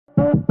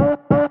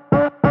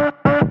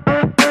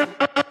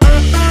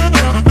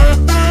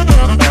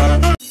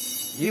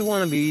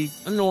want to be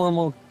a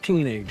normal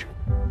teenager.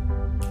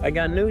 I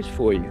got news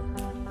for you.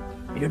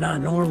 You're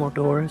not normal,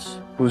 Doris.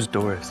 Who's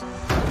Doris?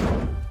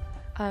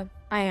 I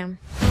am.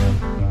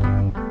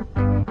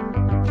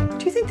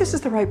 Do you think this is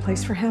the right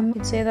place for him?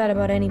 You'd say that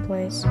about any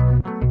place.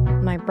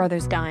 My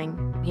brother's dying.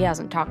 He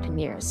hasn't talked in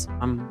years.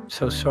 I'm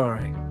so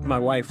sorry. My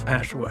wife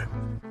passed away.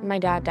 My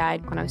dad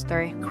died when I was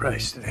 3.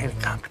 Christ, it ain't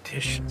a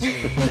competition.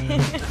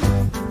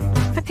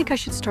 I think I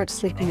should start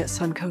sleeping at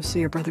SUNCOAST so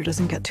your brother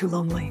doesn't get too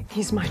lonely.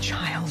 He's my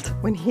child.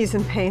 When he's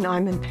in pain,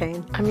 I'm in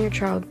pain. I'm your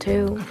child,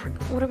 too.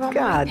 What about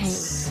my pain? God's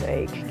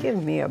sake,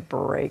 give me a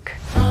break.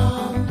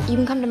 You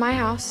can come to my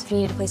house if you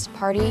need a place to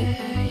party.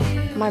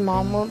 My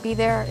mom won't be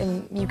there,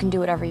 and you can do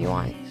whatever you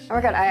want. Oh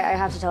my God, I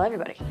have to tell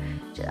everybody.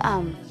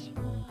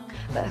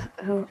 But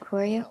who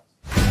are you?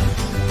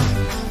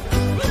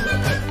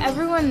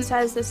 Everyone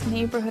says this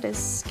neighborhood is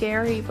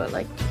scary, but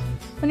like,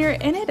 when you're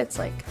in it, it's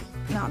like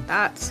not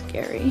that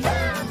scary.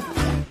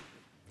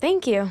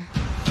 Thank you.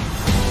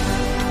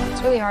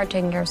 It's really hard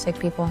taking care of sick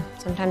people.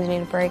 Sometimes you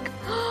need a break.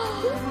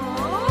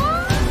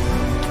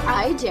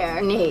 I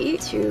dare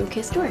Nate to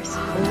kiss Doris.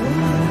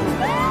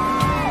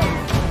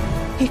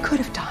 He could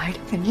have died,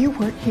 and you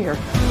weren't here.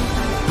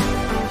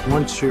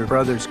 Once your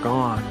brother's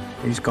gone,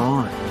 he's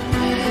gone.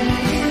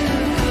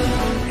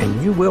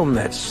 And you will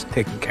miss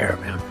taking care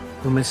of him.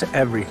 You'll miss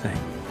everything.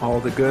 All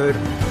the good,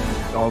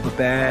 all the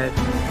bad.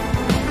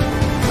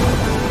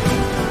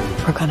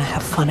 We're gonna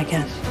have fun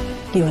again,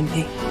 you and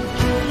me.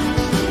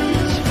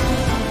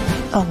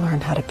 I'll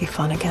learn how to be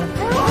fun again.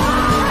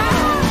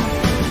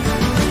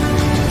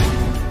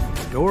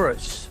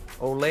 Doris,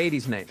 old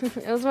lady's name.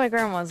 It was my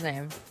grandma's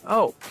name.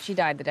 Oh, She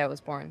died the day I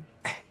was born.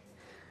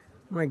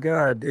 my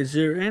God. Is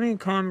there any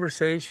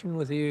conversation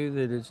with you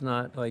that is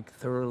not, like,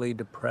 thoroughly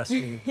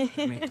depressing?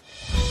 I mean,